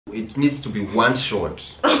It needs to be one shot.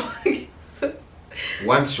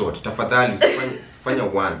 One shot. Tafadhali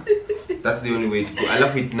fanya once. That's the only way to go. I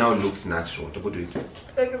love it now looks natural. To go do it.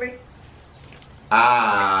 Okay.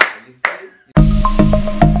 Ah, you see?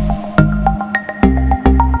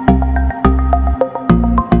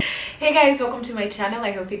 Hey guys, welcome to my channel.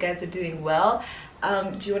 I hope you guys are doing well.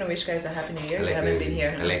 Do you want to wish guys a happy new year? I like you haven't been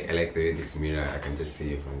here. I like the way this mirror, I can just see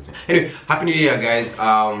you from this. Anyway, happy new year guys.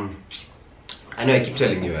 I know I keep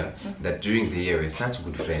telling you that during the year we're such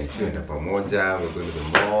good friends. We went to Pamoja, we go to the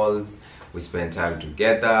malls, we spend time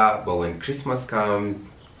together, but when Christmas comes,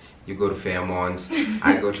 you go to Fairmont,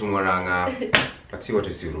 I go to Moranga. But see what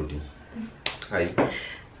is your routine? Hi. I'm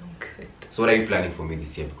good. So what are you planning for me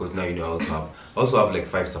this year? Because now you know I also have like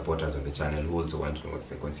 5 supporters on the channel who also want to know what's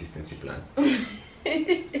the consistency plan.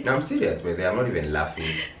 No, I'm serious, but I'm not even laughing.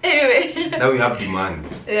 Anyway. Now we have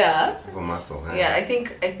demands. Yeah. For muscle. Huh? Yeah, I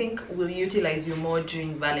think we'll utilize you more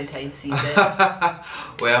during Valentine's season.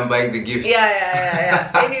 Where I'm buying the gifts.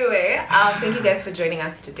 Yeah. Anyway, thank you guys for joining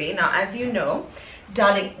us today. Now, as you know,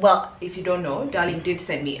 Darling, well, if you don't know, Darling did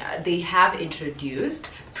send me, they have introduced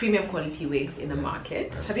premium quality wigs in the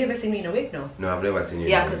market. Have you ever seen me in a wig? No. No, I've never seen you.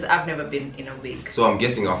 Yeah, because I've never been in a wig. So I'm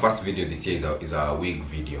guessing our first video this year is a wig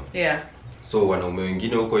video. Yeah. So wanaume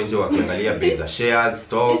wengine huko nje wakiangalia bei za shares,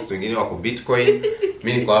 stocks, wengine wako Bitcoin,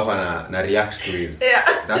 mimi niko hapa na react to it.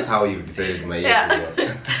 Yeah. That's how you've decided my year to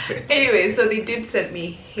work. Anyway, so they did send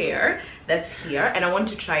me hair that's here and I want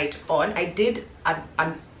to try it on. I did I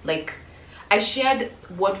shared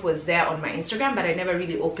what was there on my Instagram, but I never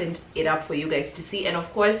really opened it up for you guys to see. And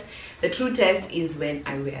of course, the true test is when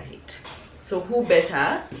I wear it. So who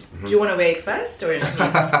better? Do you want to wear it first or not?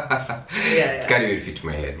 Yeah. It can't even fit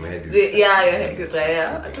my head. My head is... Yeah, your head goes like,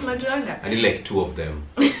 yeah. I need like 2 of them.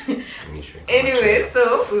 Anyway,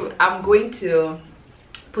 so I'm going to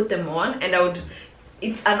put them on and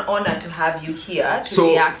it's an honor to have you here to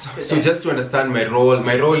react to them. So just to understand my role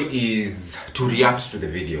is to react to the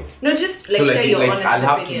video. No, just like share your honest I'll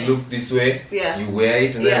have opinion. to look this way, yeah. You wear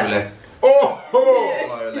it and then we're like, oh!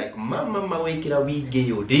 Or like, mama wake it a wig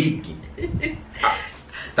your digi.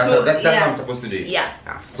 That's how I'm supposed to do it. Yeah.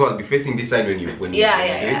 So I'll be facing this side when you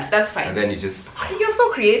yeah, that's fine. And then you just... You're so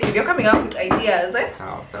creative. You're coming up with ideas, eh?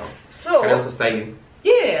 So... Can I also style you?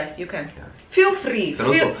 Yeah, you can. Yeah. Feel free.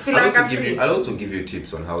 I'll also give you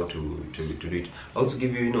tips on how to do it. I'll also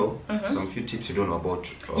give you, some few tips you don't know about.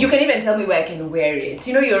 You can even tell me where I can wear it.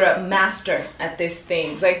 You know, you're a master at these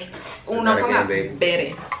things. Like,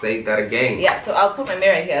 say that again. Yeah, so I'll put my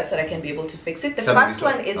mirror here so that I can be able to fix it. The first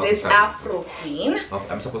one is this Afro Queen.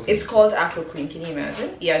 I'm supposed to. It's called Afro Queen. Can you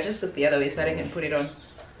imagine? Yeah, just look the other way so that I can put it on.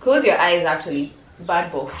 Close your eyes, actually.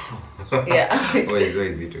 Bad both. Yeah. Where is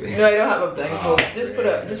it? No, I don't have a blindfold. Just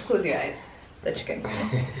close your eyes. That you can see.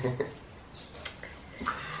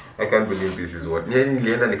 I can't believe this is what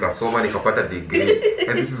nilienda nikasoma nikapata degree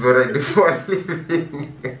and this is what I do for a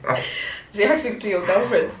living. Reacting to your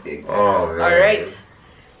girlfriend's things. Oh man. Alright.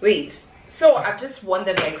 Wait. So I've just worn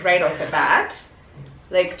them like right off the bat.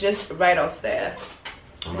 Like just right off there.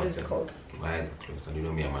 What is it called? My eyes are closed and you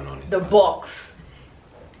know me, I'm an honest person. Box.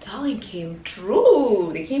 Darling came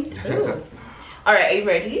true. They came through. Alright, are you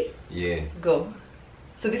ready? Yeah. Go.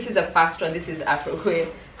 So this is a fast one. This is Afro Queen.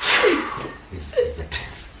 This is a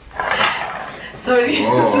tense. Sorry.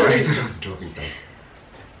 Oh, sorry. I thought I was dropping something.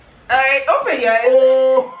 Alright, open your eyes.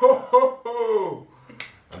 Oh,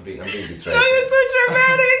 I'm doing this right. No, you're so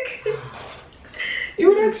dramatic.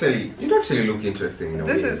 You'd actually look interesting in a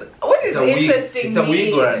wig. What is interesting? It's a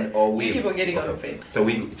wig or wig. You keep on getting on the face. It's a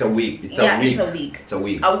wig. It's a wig. It's a wig. It's a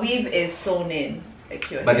wig. A weave is sewn in.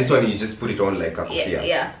 But this one you just put it on like a kofia.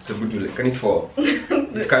 Yeah. Can it fall?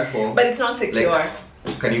 It can't fall. But it's not secure. Like,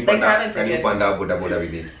 can you panda boda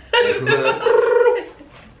with it?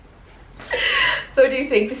 So do you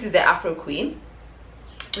think this is the Afro Queen?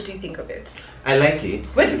 What do you think of it? I like it.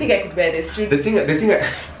 Where do you think I could wear this? The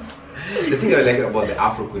thing I like about the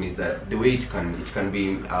Afro Queen is that the way it can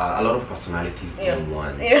be a lot of personalities in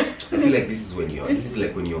one. Yeah. I feel like this is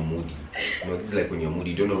like when you're moody. This is like when you're moody.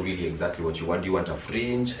 You don't know really exactly what you want. Do you want a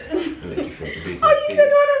fringe? Like if you have to do it like you can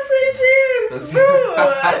want a fringe.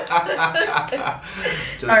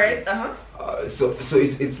 Alright, so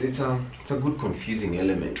it's a good confusing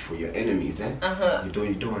element for your enemies, eh? You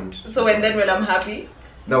don't want. So when I'm happy?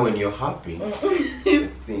 Now when you're happy, the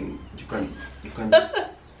thing you can just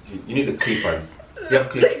you need the clippers. You have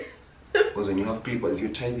clippers. Because when you have clippers, you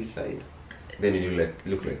tie this side. Then you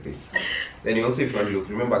look like this. Then you also, if you want to look,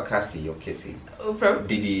 remember Cassie or Cassie? From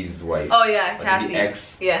Didi's wife. Oh yeah, Cassie. Didi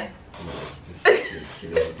X. Yeah.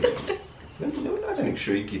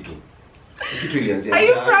 Are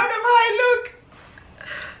you proud of how I look?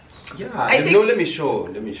 Yeah, I think, no, let me show.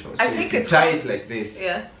 So I think it's tie it like this.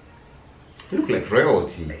 Yeah. You look like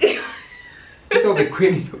royalty. That's all the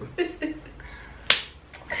queen knows.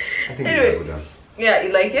 I think Anyway, it's a good one. Yeah,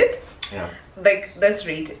 you like it? Yeah. Like, that's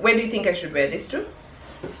right. When do you think I should wear this to?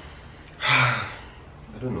 I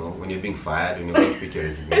don't know. When you're being fired, when you're going to pick your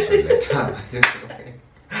resignation letter. I don't know.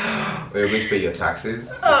 Or you're going to pay your taxes.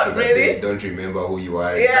 Oh, so that really? they don't remember who you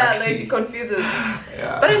are. Yeah, exactly. like confuses.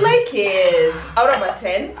 Yeah. But I like it. Out of a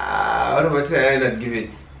 10? Out of a 10, I'd give it.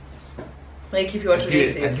 Like, if you want to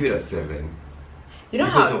rate I'd it. give it a 7. You know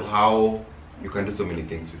because how? of how you can do so many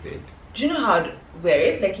things with it. Do you know how I'd wear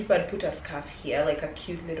it? Like, if I'd put a scarf here, like a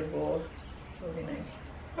cute little bow. That would be nice.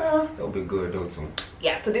 That would be good also.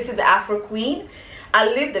 Yeah, so this is the Afro Queen.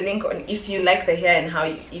 I'll leave the link on if you like the hair and how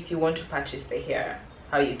if you want to purchase the hair,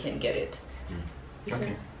 how you can get it.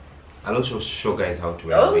 Okay. I'll also show guys how to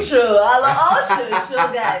wear Oh, it. sure. I'll show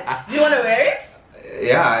guys. Do you want to wear it?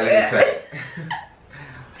 Yeah, let me try.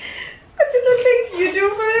 What's in the things you do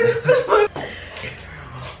for this?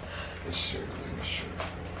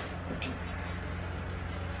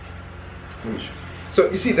 Let me show. So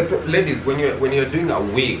you see, ladies, when you're doing a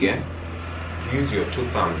wig, you use your 2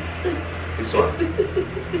 thumbs. This one.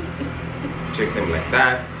 Take them like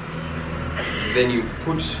that. Then you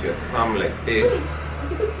put your thumb like this.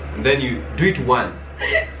 And then you do it once.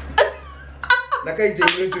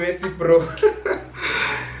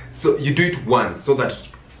 So you do it once so that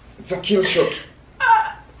it's a kill shot. No.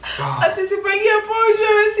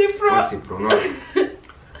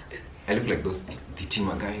 I look like those the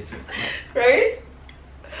Tima guys. Right?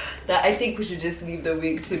 Now, I think we should just leave the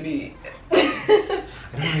wig to me. I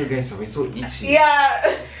don't know, you guys are so itchy.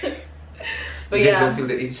 Yeah. But you yeah, don't feel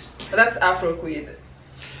the itch. that's Afro Queen.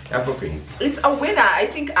 Afro Queens. It's a winner. I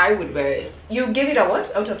think I would wear it. You give it a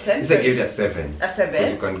what out of 10? It's like give it a 7. A 7?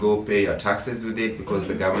 Because you can go pay your taxes with it because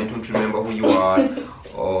the government won't remember who you are.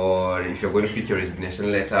 Or if you're going to pick your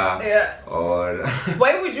resignation letter. Yeah. Or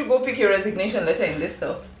Why would you go pick your resignation letter in this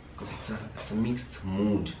though? because it's a mixed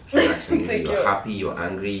mood. Actually, you're happy, you're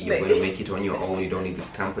angry, you're going to make it on your own, you don't need this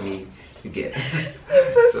company. You get.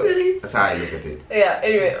 That's so silly. That's how I look at it. Yeah,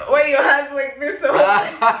 anyway, why your hands like this though?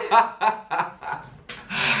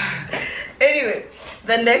 Anyway,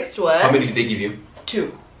 the next one. How many did they give you?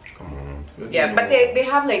 2. Come on. Yeah, but they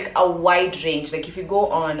have like a wide range. Like if you go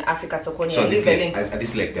on Africa Sokoni, So I leave the link. are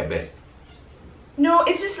these like their best? No,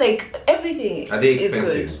 it's just like everything. Are they is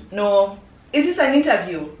expensive? good. No. Is this an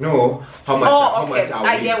interview? No. How much? Oh, How okay. much are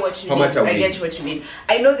I wigs? get what you How mean. much are I get wigs? what you mean.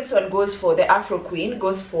 I know this one goes for the Afro Queen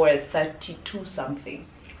goes for 32 something.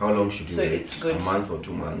 How long should you So wait? it's good. A month or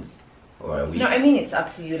 2 months? Or a week? No, I mean it's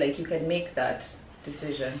up to you. Like you can make that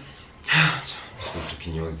decision. I'm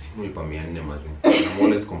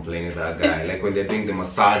always complaining to that guy. Like when they're doing the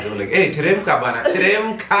massage, I'm like, hey, teremka bana,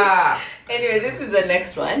 teremka. Anyway, this is the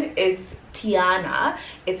next one. It's Tiana.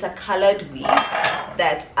 It's a colored wig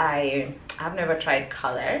that I've never tried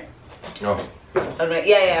color. Oh. I'm like,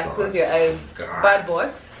 yeah, God. close your eyes. God. Bad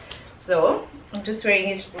box. So I'm just wearing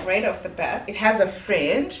it right off the bat. It has a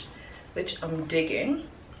fringe, which I'm digging.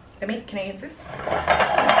 Can I use this?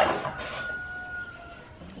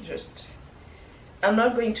 I'm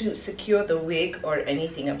not going to secure the wig or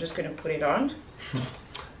anything. I'm just going to put it on.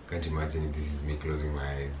 Can't imagine if this is me closing my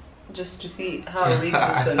eyes. Just to see how a wig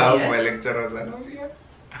looks on How me. my lecturers are not here.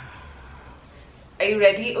 Are you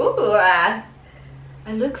ready? Ooh, I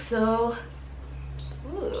look so.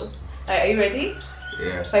 Ooh. Are you ready?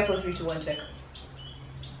 Yeah. 5, 4, 3, 2, 1, check.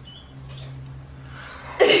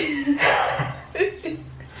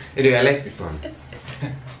 Anyway, I like this one.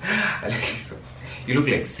 I like this one. You look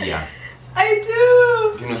like Sia. I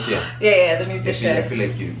do. You know Sia? Yeah, the I musician. feel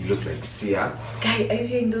like you look like Sia. Guy, are you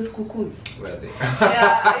hearing those cuckoos? Where are they?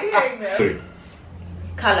 Yeah, are you hearing them?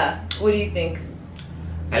 Color, what do you think?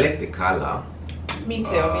 I like the color. Me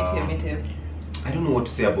too, me too. I don't know what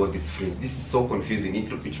to say about this fringe. This is so confusing.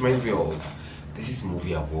 It reminds me of this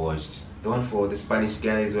movie I've watched. The one for the Spanish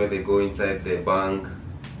guys where they go inside the bank.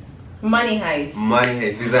 Money Heist. Money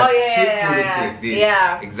Heist. There's a chick who looks like this.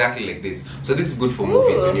 Yeah. Exactly like this. So this is good for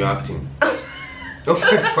movies when you're acting. I'm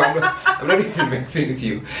not even messing with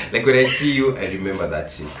you. Like when I see you, I remember that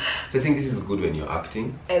chick. So I think this is good when you're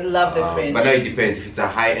acting. I love the fringe. But now it depends. If it's a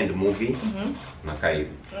high-end movie, nakai.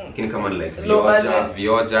 Can come on like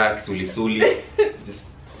Vioja, Sulisuli. Just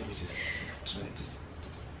try. Just.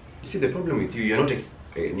 You see the problem with you. You're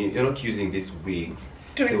not using these wigs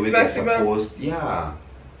the way they're supposed. Yeah.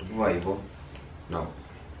 No.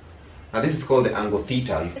 Now this is called the angle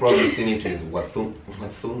theta. You've probably seen it with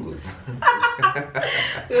Wathungus.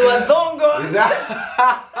 Wathungus. Is that?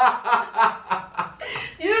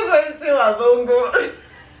 You just want to say Wathungu.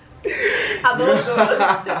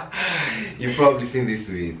 You've probably seen this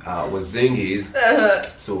with Wazingis.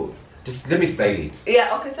 So just let me style it.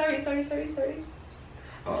 Yeah, okay, sorry.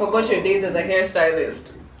 Forgot your days as a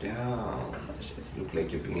hairstylist. Yeah. Gosh, it looks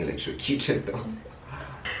like you're being electrocuted though.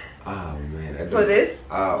 Oh man. I don't, For this?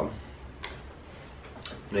 No,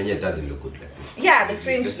 yeah, it doesn't look good like this. Yeah, the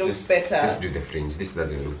fringe looks better. Just do the fringe. This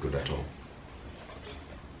doesn't look good at all.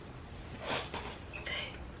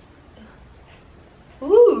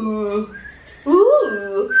 Ooh.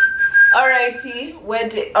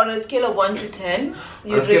 Alrighty, on a scale of 1 to 10.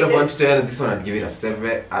 On a scale of 1 to 10, this one I'd give it a 7.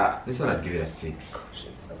 This one I'd give it a 6.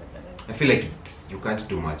 I feel like you can't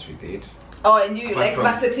do much with it. Oh, and you like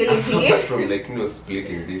versatility? Apart from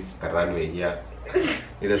splitting this runway here.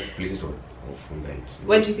 Either split it or funga it.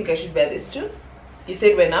 When do you think I should wear this to? You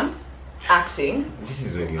said when I'm acting. This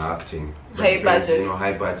is when you're acting. High budget.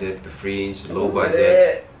 High budget, the fringe, low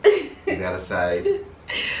budget. The other side.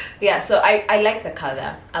 Yeah, so I like the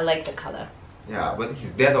color. I like the color. Yeah, but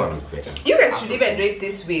the other one was better. You guys should even rate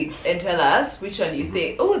these wigs and tell us which one you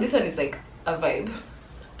think. Oh, this one is like a vibe.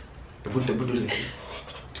 It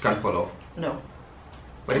can't fall off. No.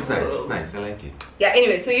 But it's nice. It's nice. I like it. Yeah,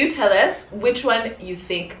 anyway, so you tell us which one you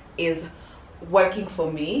think is working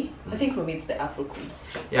for me. I think for me it's the Afro Queen.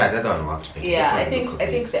 Yeah, the other one worked for me. Yeah, I think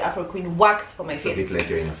the Afro Queen works for my face. It's a bit like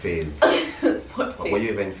you're in a phase. What phase? Were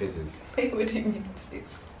you even in phases? What do you mean phase?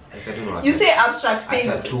 Like, I don't know. You say abstract a things.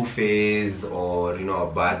 tattoo phase, or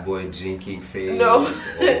a bad boy drinking phase, No.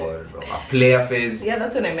 or a player phase. Yeah,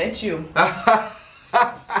 that's when I met you.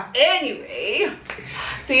 Anyway,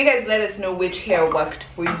 so you guys let us know which hair worked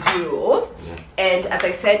for you. And as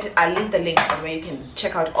I said, I'll leave the link where you can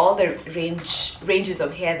check out all the ranges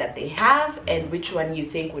of hair that they have, and which one you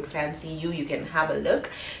think would fancy you. You can have a look.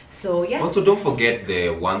 So yeah. Also, don't forget the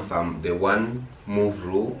one move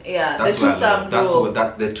rule. Yeah, that's the 2 thumb rule.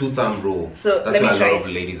 That's the 2 thumb rule. So that's where a lot of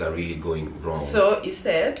ladies are really going wrong. So you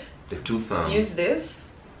said the 2 thumb. Use this.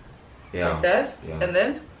 Yeah. Like that. Yeah. And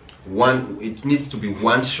then it needs to be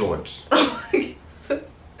one shot.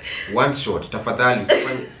 One shot. Tafadhali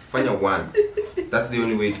fanya once. That's the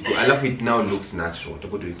only way to go. I love it now. Looks natural. To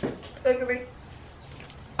go do it. Okay.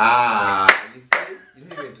 You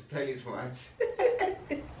don't even have to style it much.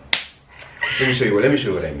 Let me show you what I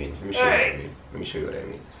mean. Let me show you what I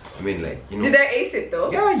mean. I mean, like, Did I ace it though?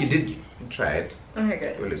 Yeah, you did. You tried. Okay,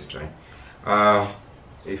 good. Well, let's try.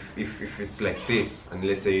 If it's like this, and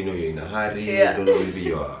let's say you're in a hurry, you don't know, maybe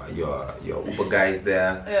your Uber guy is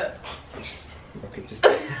there. Yeah. Just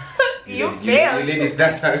you failed. You ladies,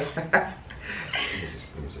 that's how. Let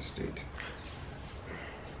me just do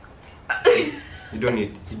it. You don't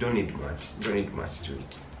need much. You don't need much to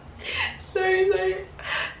it. Sorry.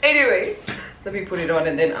 Anyway, let me put it on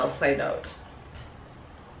and then I'll sign out.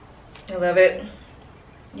 I love it.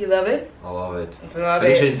 You love it? I love it. I love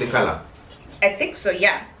Can it. you change the color? I think so,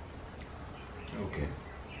 yeah. Okay.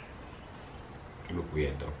 You look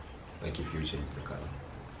weird though. Like if you change the color.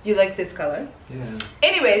 You like this color? Yeah.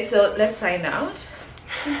 Anyway, so let's sign out.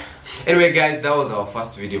 Anyway guys, that was our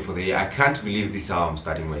first video for the year. I can't believe this is how I'm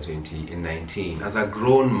starting my 2019 as a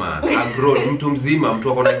grown man. Mtu mzima,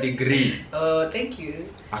 mtu ako na degree. Oh, thank you.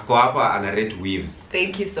 Ako hapa ana rate weaves.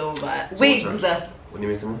 Thank you so much. Wigs.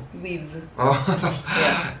 Nimesema? Weaves. Oh.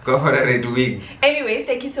 Yeah. Go for a red wig. Anyway,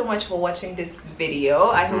 thank you so much for watching this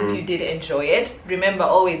video. I hope you did enjoy it. Remember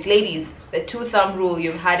always, ladies, the 2 thumb rule,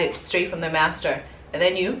 you've had it straight from the master. And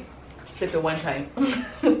then you flip it 1 time.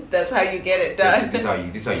 That's how you get it done. This is how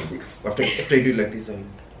you after you do it like this.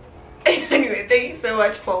 Anyway, thank you so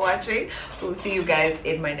much for watching. We'll see you guys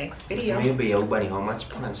in my next video. How much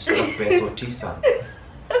punch?